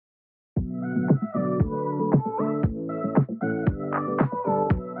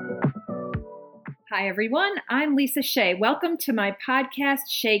Hi, everyone. I'm Lisa Shea. Welcome to my podcast,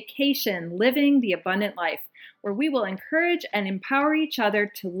 Shaycation, Living the Abundant Life, where we will encourage and empower each other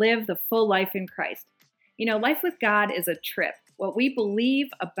to live the full life in Christ. You know, life with God is a trip. What we believe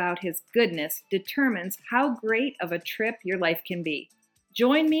about His goodness determines how great of a trip your life can be.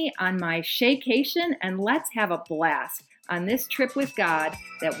 Join me on my Shaycation and let's have a blast on this trip with God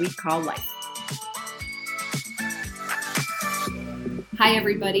that we call life. Hi,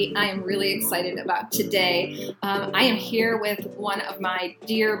 everybody. I am really excited about today. I am here with one of my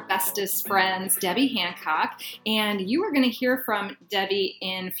dear, bestest friends, Debbie Hancock, and you are going to hear from Debbie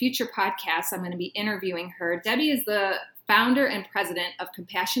in future podcasts. I'm going to be interviewing her. Debbie is the founder and president of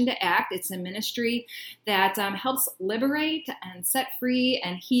Compassion to Act. It's a ministry that helps liberate and set free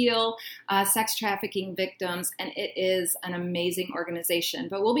and heal sex trafficking victims, and it is an amazing organization.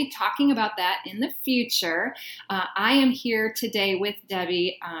 But we'll be talking about that in the future. I am here today with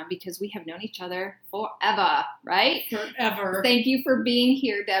Debbie because we have known each other forever, right? Forever. Thank you for being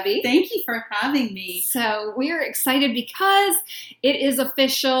here, Debbie. Thank you for having me. So we're excited because it is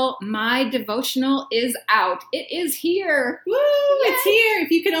official. My devotional is out. It is here. Woo! Yay. It's here.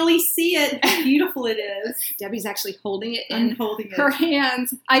 If you could only see it, how beautiful it is. Debbie's actually holding it I'm in holding it. her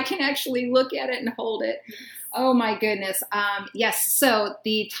hands. I can actually look at it and hold it. Oh my goodness. Yes. So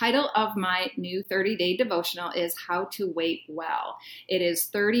the title of my new 30-day devotional is How to Wait Well. It is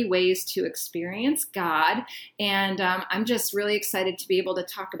 30 ways to experience God. And I'm just really excited to be able to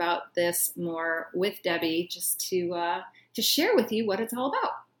talk about this more with Debbie, just to share with you what it's all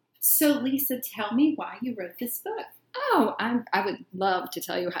about. So Lisa, tell me why you wrote this book. Oh, I would love to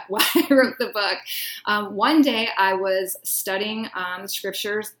tell you why I wrote the book. One day I was studying the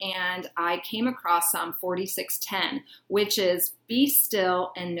scriptures and I came across Psalm 46:10, which is, "Be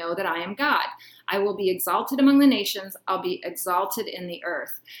still and know that I am God. I will be exalted among the nations. I'll be exalted in the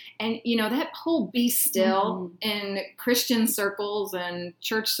earth." And, you know, that whole be still in Christian circles and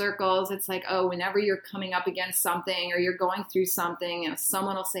church circles, it's like, oh, whenever you're coming up against something or you're going through something, and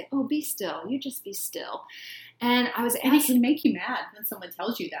someone will say, oh, be still. You just be still. And I was And it can make you mad when someone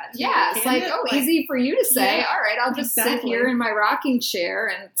tells you that. Yeah, it's like, easy for you to say. Yeah, all right, I'll just sit here in my rocking chair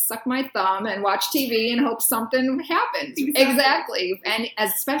and suck my thumb and watch TV and hope something happens. Exactly. And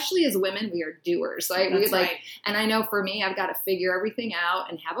especially as women, we are doers. Right? That's right. And I know for me, I've got to figure everything out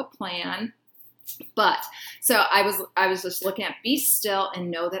and have a plan. But so I was just looking at be still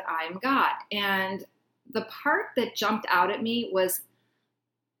and know that I am God. And the part that jumped out at me was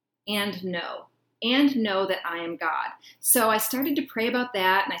and know that I am God. So I started to pray about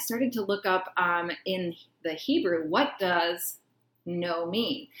that, and I started to look up in the Hebrew, what does know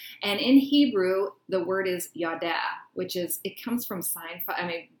mean? And in Hebrew, the word is yada, which is, it comes from Seinfeld. I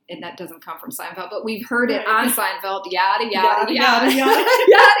mean, and that doesn't come from Seinfeld, but we've heard it on Seinfeld, yada, yada, yada, yada,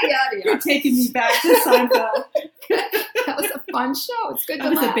 yada, yada. You're taking me back to Seinfeld. That was a fun show. It's good to laugh. I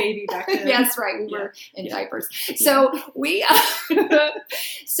was laugh. a baby back then. Yes, right. We were in diapers. So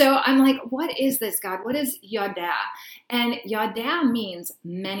so I'm like, what is this, God? What is yada? And yada means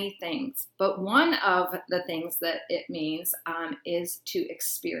many things, but one of the things that it means is to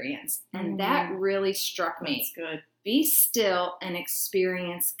experience. And that really struck me. That's good. Be still and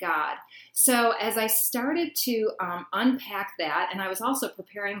experience God. So as I started to unpack that, and I was also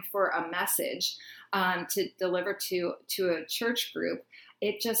preparing for a message to deliver to a church group,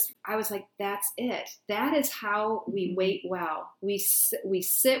 I was like, that's it. That is how we wait well. We sit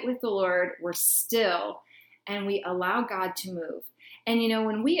with the Lord, we're still, and we allow God to move. And, you know,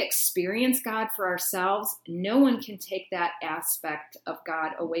 when we experience God for ourselves, no one can take that aspect of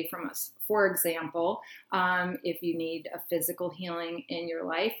God away from us. For example, if you need a physical healing in your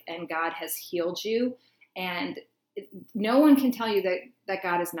life and God has healed you, and no one can tell you that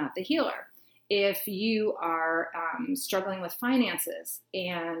God is not the healer. If you are struggling with finances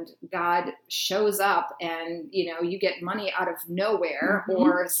and God shows up and, you know, you get money out of nowhere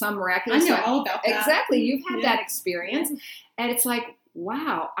or some miraculous... I know all about that. Exactly. You've had that experience. And it's like,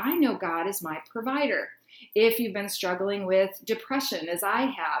 wow, I know God is my provider. If you've been struggling with depression, as I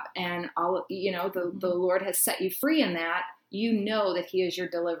have, and all, you know, the Lord has set you free in that, you know that He is your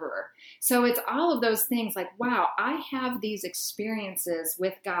deliverer. So it's all of those things like, wow, I have these experiences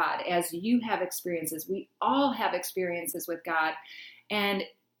with God as you have experiences. We all have experiences with God. And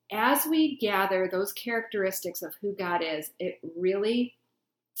as we gather those characteristics of who God is, it really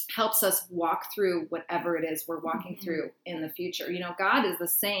helps us walk through whatever it is we're walking through in the future. God is the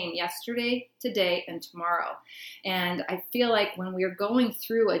same yesterday, today, and tomorrow. And I feel like when we're going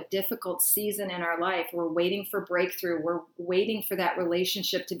through a difficult season in our life, we're waiting for breakthrough. We're waiting for that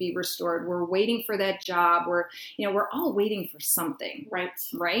relationship to be restored. We're waiting for that job. We're all waiting for something. Right.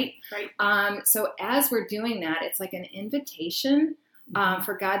 Right. So as we're doing that, it's like an invitation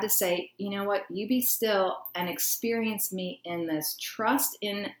for God to say, you know what, you be still and experience me in this. Trust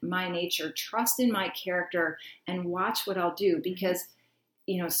in my nature, trust in my character, and watch what I'll do. Because,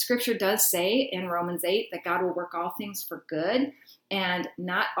 Scripture does say in Romans 8 that God will work all things for good, and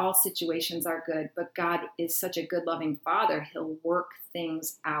not all situations are good, but God is such a good, loving Father. He'll work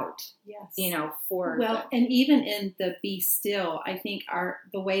things out, for well, good. And even in the be still, I think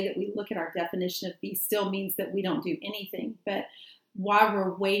the way that we look at our definition of be still means that we don't do anything, but while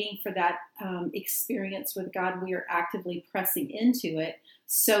we're waiting for that experience with God, we are actively pressing into it.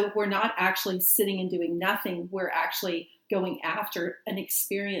 So we're not actually sitting and doing nothing. We're actually going after an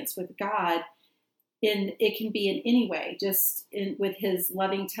experience with God. And it can be in any way, with his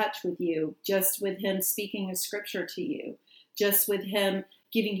loving touch with you, just with him speaking a scripture to you, just with him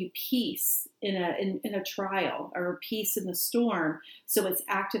giving you peace in a trial, or peace in the storm. So it's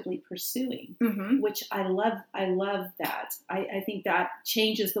actively pursuing, which I love. I love that. I think that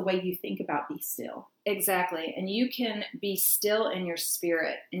changes the way you think about be still. Exactly. And you can be still in your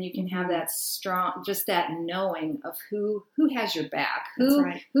spirit, and you can have that strong, just that knowing of who has your back,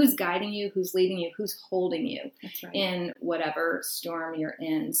 who's guiding you, who's leading you, who's holding you in whatever storm you're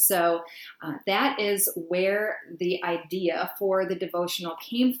in. So that is where the idea for the devotional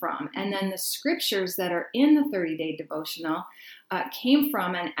came from. And then the scriptures that are in the 30-day devotional came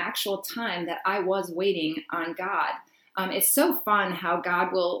from an actual time that I was waiting on God. It's so fun how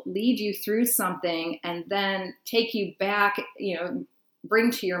God will lead you through something and then take you back,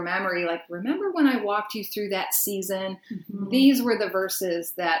 bring to your memory, like, remember when I walked you through that season? These were the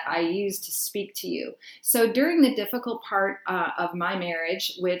verses that I used to speak to you. So during the difficult part of my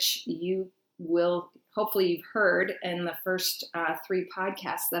marriage, which hopefully you've heard in the first 3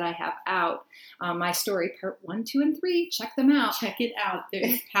 podcasts that I have out, my story, part 1, 2, and 3, check them out. Check it out.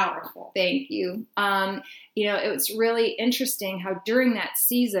 They're powerful. Thank you. It was really interesting how during that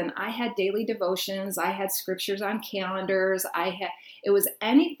season, I had daily devotions. I had scriptures on calendars. It was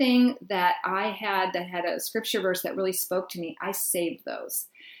anything that I had that had a scripture verse that really spoke to me. I saved those.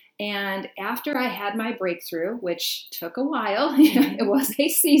 And after I had my breakthrough, which took a while, it was a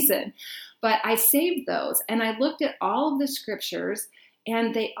season, but I saved those. And I looked at all of the scriptures,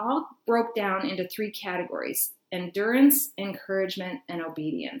 and they all broke down into 3 categories: endurance, encouragement, and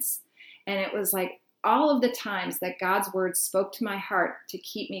obedience. And it was like all of the times that God's word spoke to my heart to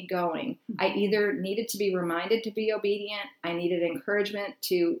keep me going. I either needed to be reminded to be obedient, I needed encouragement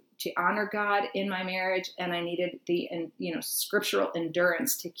to honor God in my marriage, and I needed the scriptural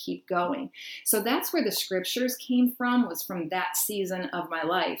endurance to keep going. So that's where the scriptures came from, was from that season of my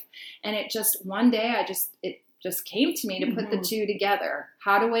life. And it just, one day, it just came to me to put the 2 together.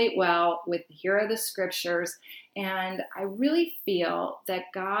 How to wait well with here are the scriptures. And I really feel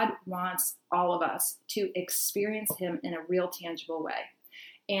that God wants all of us to experience him in a real, tangible way.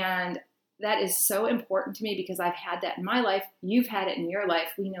 And that is so important to me because I've had that in my life. You've had it in your life.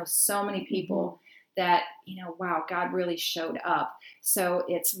 We know so many people that, wow, God really showed up. So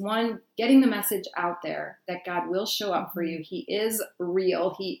it's one, getting the message out there that God will show up for you. He is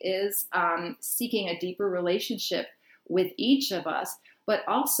real. He is seeking a deeper relationship with each of us. But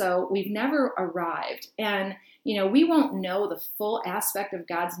also, we've never arrived. And, we won't know the full aspect of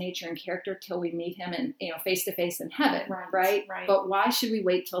God's nature and character till we meet him in, face to face in heaven, right? But why should we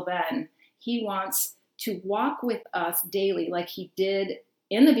wait till then? He wants to walk with us daily like he did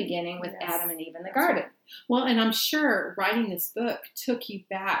in the beginning with Adam and Eve in the garden. Right. Well, and I'm sure writing this book took you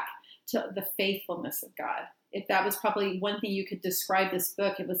back to the faithfulness of God. If that was probably one thing you could describe this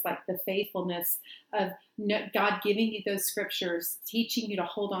book, it was like the faithfulness of God giving you those scriptures, teaching you to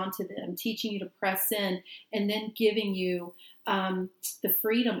hold on to them, teaching you to press in, and then giving you the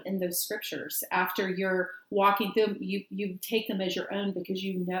freedom in those scriptures. After you're walking through them, you take them as your own because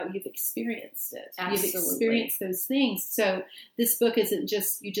you've experienced it. Absolutely. You've experienced those things. So this book isn't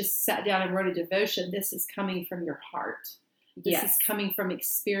just, you just sat down and wrote a devotion. This is coming from your heart. This is coming from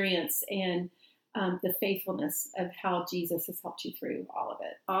experience and the faithfulness of how Jesus has helped you through all of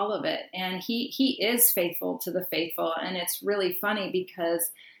it. All of it. And he is faithful to the faithful. And it's really funny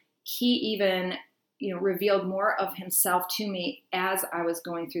because he even, revealed more of himself to me as I was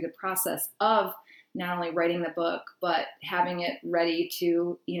going through the process of not only writing the book, but having it ready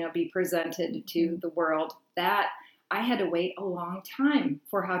to, be presented to the world. That I had to wait a long time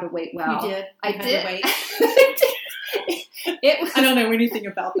for How to Wait Well. You did? I had did. To wait. It was, I don't know anything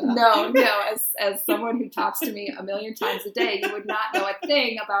about that. No. As someone who talks to me a million times a day, you would not know a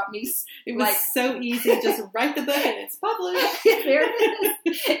thing about me. It was so easy. Just write the book and it's published. There it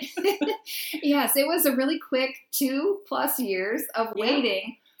is. Yes, it was a really quick 2+ years of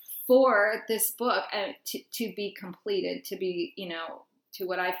waiting for this book to be completed, to be, to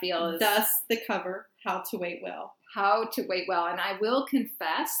what I feel is... Thus the cover, How to Wait Well. How to Wait Well. And I will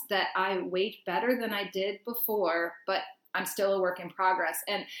confess that I wait better than I did before, but I'm still a work in progress.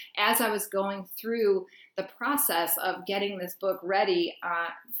 And as I was going through the process of getting this book ready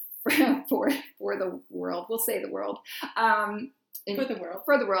for the world, we'll say the world,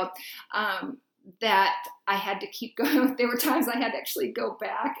 for the world, that I had to keep going. There were times I had to actually go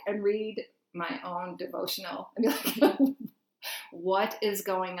back and read my own devotional and be like, what is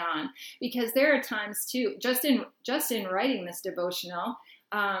going on? Because there are times too, just in writing this devotional,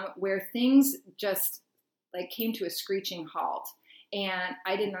 where things just came to a screeching halt, and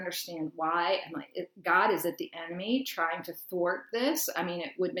I didn't understand why. I'm like, God, is it the enemy trying to thwart this? I mean,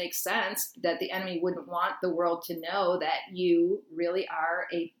 it would make sense that the enemy wouldn't want the world to know that you really are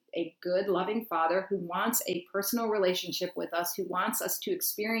a good, loving Father who wants a personal relationship with us, who wants us to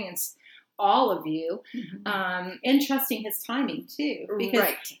experience all of you. Mm-hmm. And trusting his timing too.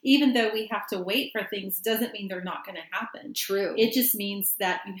 Because even though we have to wait for things, doesn't mean they're not going to happen. True. It just means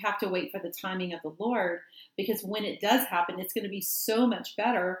that you have to wait for the timing of the Lord, because when it does happen, it's going to be so much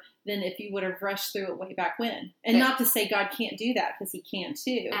better than if you would have rushed through it way back when. And not to say God can't do that, because he can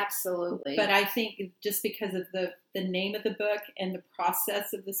too. Absolutely. But I think just because of the name of the book and the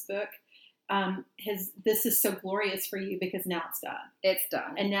process of this book, this is so glorious for you, because now it's done. It's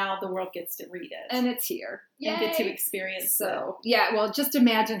done. And now the world gets to read it. And it's here. And get to experience it. Yeah, well, just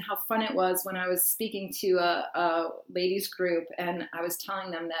imagine how fun it was when I was speaking to a ladies group, and I was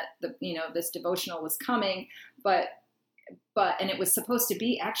telling them that this devotional was coming, but and it was supposed to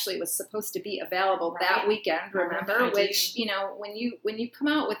be available that weekend, remember? Which, when you come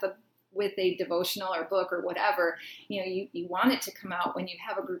out with a devotional or book or whatever, you want it to come out when you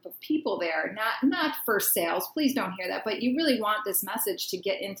have a group of people there, not for sales. Please don't hear that. But you really want this message to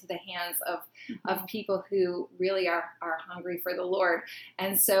get into the hands of people who really are hungry for the Lord.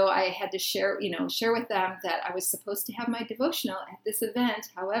 And so I had to share with them that I was supposed to have my devotional at this event.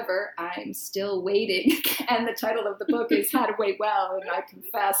 However, I'm still waiting. And the title of the book is How to Wait Well. And I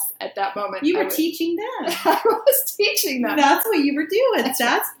confess at that moment, you were teaching them. I was teaching them. That's what you were doing.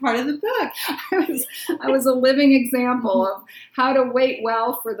 That's part of the book. I was a living example of how to wait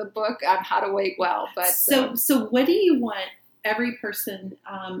well for the book on how to wait well. But so what do you want every person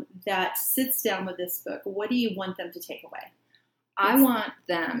that sits down with this book? What do you want them to take away? I want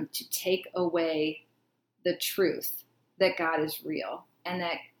them to take away the truth that God is real, and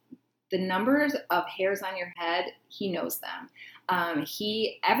that the numbers of hairs on your head, he knows them.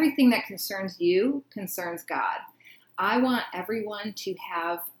 Everything that concerns you concerns God. I want everyone to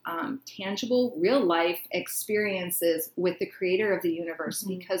have tangible, real-life experiences with the creator of the universe,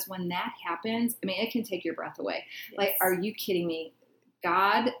 because when that happens, it can take your breath away. Yes. Like, are you kidding me?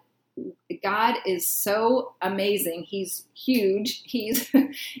 God is so amazing. He's huge. He's,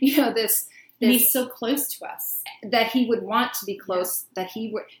 this and he's so close to us that he would want to be close,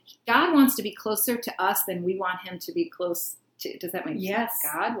 God wants to be closer to us than we want him to be close to. Does that make sense? Yes.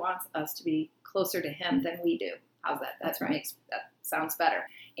 God wants us to be closer to him than we do. How's that? That's right. That sounds better.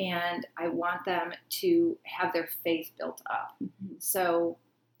 And I want them to have their faith built up. Mm-hmm. So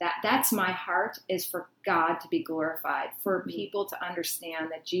that's my heart, is for God to be glorified, for people to understand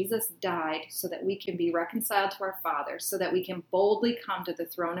that Jesus died so that we can be reconciled to our Father, so that we can boldly come to the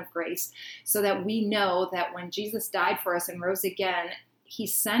throne of grace, so that we know that when Jesus died for us and rose again, he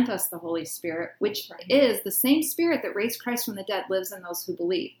sent us the Holy Spirit, which is the same Spirit that raised Christ from the dead, lives in those who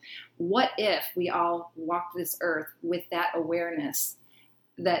believe. What if we all walked this earth with that awareness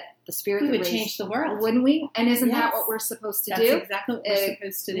that the Spirit would change the world? Wouldn't we? And isn't that what we're supposed to do? That's exactly what we're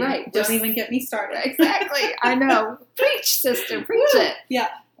supposed to do. Right. Don't even get me started. Exactly. I know. Preach, sister. Preach it. Yeah.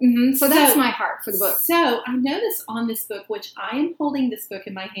 Mm-hmm. So that's my heart for the book. So I notice on this book, which I am holding this book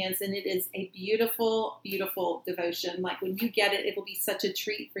in my hands, and it is a beautiful, beautiful devotion. Like, when you get it, it will be such a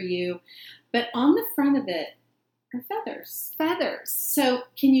treat for you. But on the front of it are feathers. Feathers. So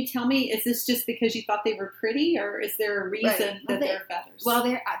can you tell me, is this just because you thought they were pretty, or is there a reason that they're feathers? Well,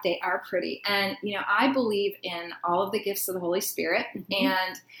 they are pretty. And, I believe in all of the gifts of the Holy Spirit.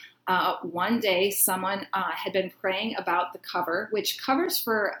 Mm-hmm. one day someone had been praying about the cover, which covers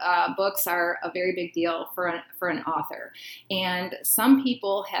for books are a very big deal for an author. And some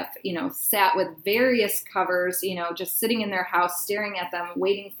people have, sat with various covers, just sitting in their house, staring at them,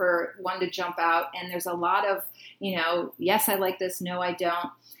 waiting for one to jump out. And there's a lot of, yes, I like this. No, I don't.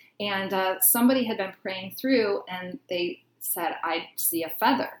 And somebody had been praying through and they said, I see a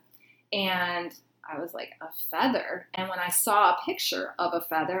feather. And I was like, a feather? And when I saw a picture of a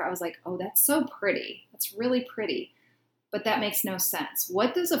feather, I was like, oh, that's so pretty. That's really pretty. But that makes no sense.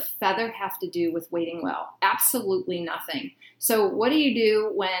 What does a feather have to do with waiting well? Absolutely nothing. So what do you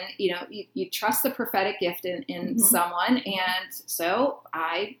do when, you trust the prophetic gift in someone? And so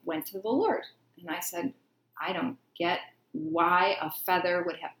I went to the Lord and I said, I don't get why a feather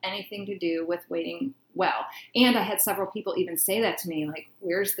would have anything to do with waiting well. And I had several people even say that to me, like,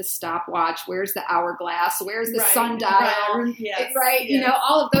 where's the stopwatch? Where's the hourglass? Where's the sundial? Yes. Right. Yes.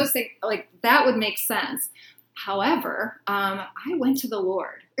 All of those things, like that would make sense. However, I went to the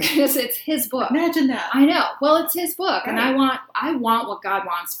Lord because it's his book. Imagine that. I know. Well, it's his book, Right. and I want what God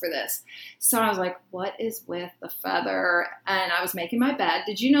wants for this. So I was like, what is with the feather? And I was making my bed.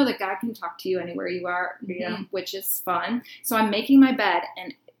 Did you know that God can talk to you anywhere you are, which is fun? So I'm making my bed,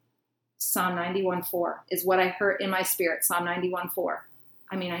 and Psalm 91:4 is what I heard in my spirit, Psalm 91:4.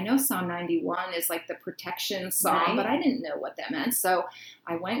 I mean, I know Psalm 91 is like the protection psalm, Right. but I didn't know what that meant. So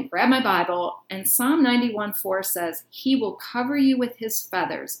I went and grabbed my Bible, and Psalm 91:4 says, he will cover you with his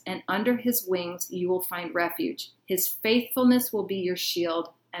feathers, and under his wings you will find refuge. His faithfulness will be your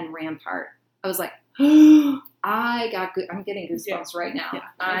shield and rampart. I was like, I'm getting goosebumps right now. Yeah,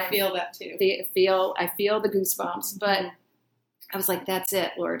 I feel that too. I feel the goosebumps, but I was like, that's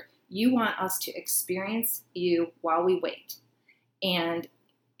it, Lord. You want us to experience you while we wait. And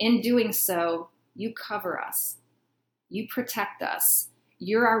in doing so, you cover us. You protect us.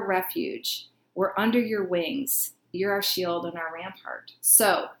 You're our refuge. We're under your wings. You're our shield and our rampart.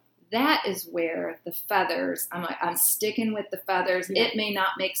 So that is where the feathers, I'm sticking with the feathers. Yeah. It may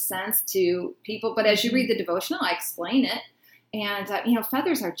not make sense to people, but as you read the devotional, I explain it. And,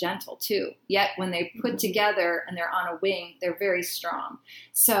 feathers are gentle too. Yet when they put together and they're on a wing, they're very strong.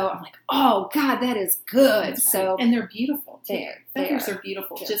 So I'm like, oh, God, that is good. Right. So and they're beautiful too. Feathers are are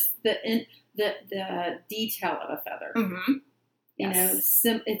beautiful. too. Just the detail of a feather. Mm-hmm. Yes.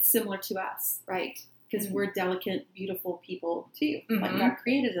 It's similar to us. Right. Because we're delicate, beautiful people too. Like God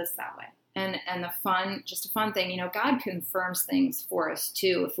created us that way. And just a fun thing, God confirms things for us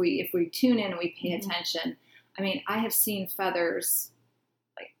too. If we tune in and we pay attention. I mean, I have seen feathers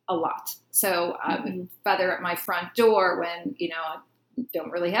like a lot. So feather at my front door when, I don't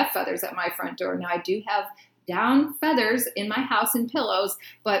really have feathers at my front door. Now I do have down feathers in my house and pillows,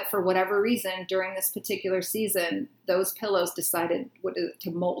 but for whatever reason during this particular season, those pillows decided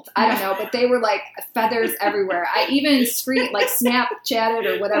to molt. I don't know, but they were like feathers everywhere. I even Snapchatted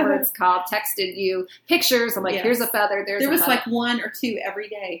or whatever it's called, texted you pictures. I'm like, here's a feather. There was like 1 or 2 every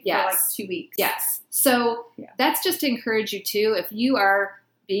day for like 2 weeks. Yes. So that's just to encourage you too. If you are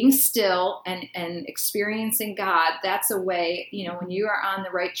being still and experiencing God, that's a way, when you are on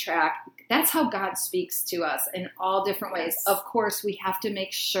the right track, that's how God speaks to us in all different ways. Yes. Of course, we have to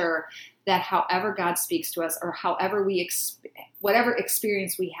make sure that however God speaks to us or however whatever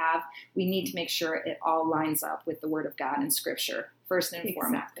experience we have, we need to make sure it all lines up with the Word of God and Scripture first and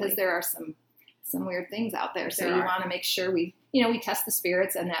foremost, because there are some weird things out there. So you want to make sure we test the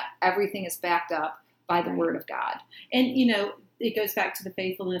spirits and that everything is backed up by the Word of God. And, it goes back to the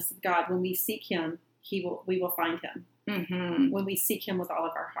faithfulness of God. When we seek Him, we will find Him. Mm-hmm. When we seek Him with all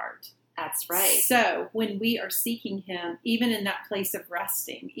of our heart. That's right. So when we are seeking Him, even in that place of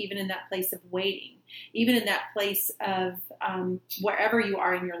resting, even in that place of waiting, even in that place of wherever you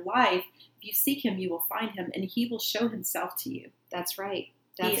are in your life, if you seek Him, you will find Him, and He will show Himself to you. That's right.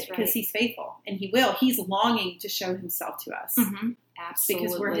 Because He's faithful, and He will. He's longing to show Himself to us. Mm-hmm. Absolutely.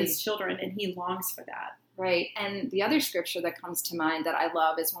 Because we're His children, and He longs for that. Right. And the other scripture that comes to mind that I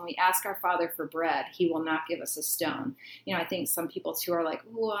love is when we ask our Father for bread, He will not give us a stone. I think some people too are like,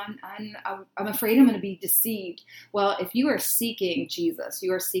 oh, I'm afraid I'm going to be deceived. Well, if you are seeking Jesus,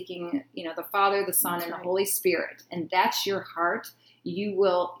 you are seeking, the Father, the Son, and the Holy Spirit, and that's your heart, He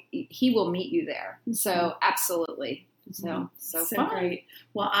will meet you there. So absolutely. So fun. Great.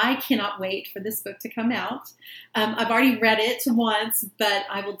 Well, I cannot wait for this book to come out. I've already read it once, but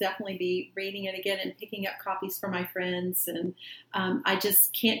I will definitely be reading it again and picking up copies for my friends. And I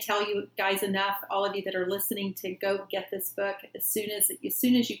just can't tell you guys enough, all of you that are listening, to go get this book as soon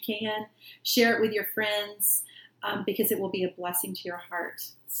as you can. Share it with your friends. because it will be a blessing to your heart.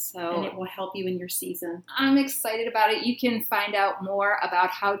 And it will help you in your season. I'm excited about it. You can find out more about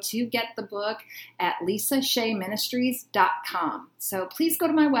how to get the book at lisashayministries.com. So please go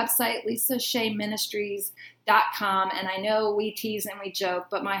to my website, lisashayministries.com. And I know we tease and we joke,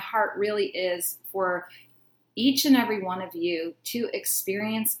 but my heart really is for each and every one of you to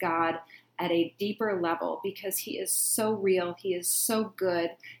experience God at a deeper level, because He is so real, He is so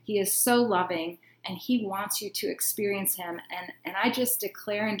good, He is so loving, and He wants you to experience Him. And I just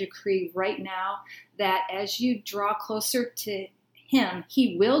declare and decree right now that as you draw closer to Him,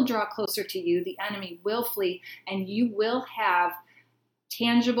 He will draw closer to you, the enemy will flee, and you will have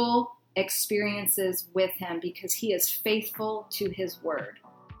tangible experiences with Him, because He is faithful to His word.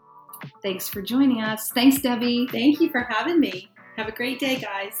 Thanks for joining us. Thanks, Debbie. Thank you for having me. Have a great day,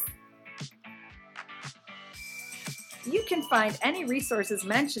 guys. You can find any resources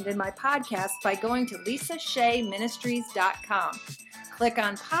mentioned in my podcast by going to lisashayministries.com. Click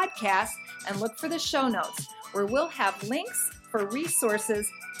on podcast and look for the show notes, where we'll have links for resources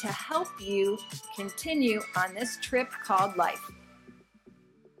to help you continue on this trip called life.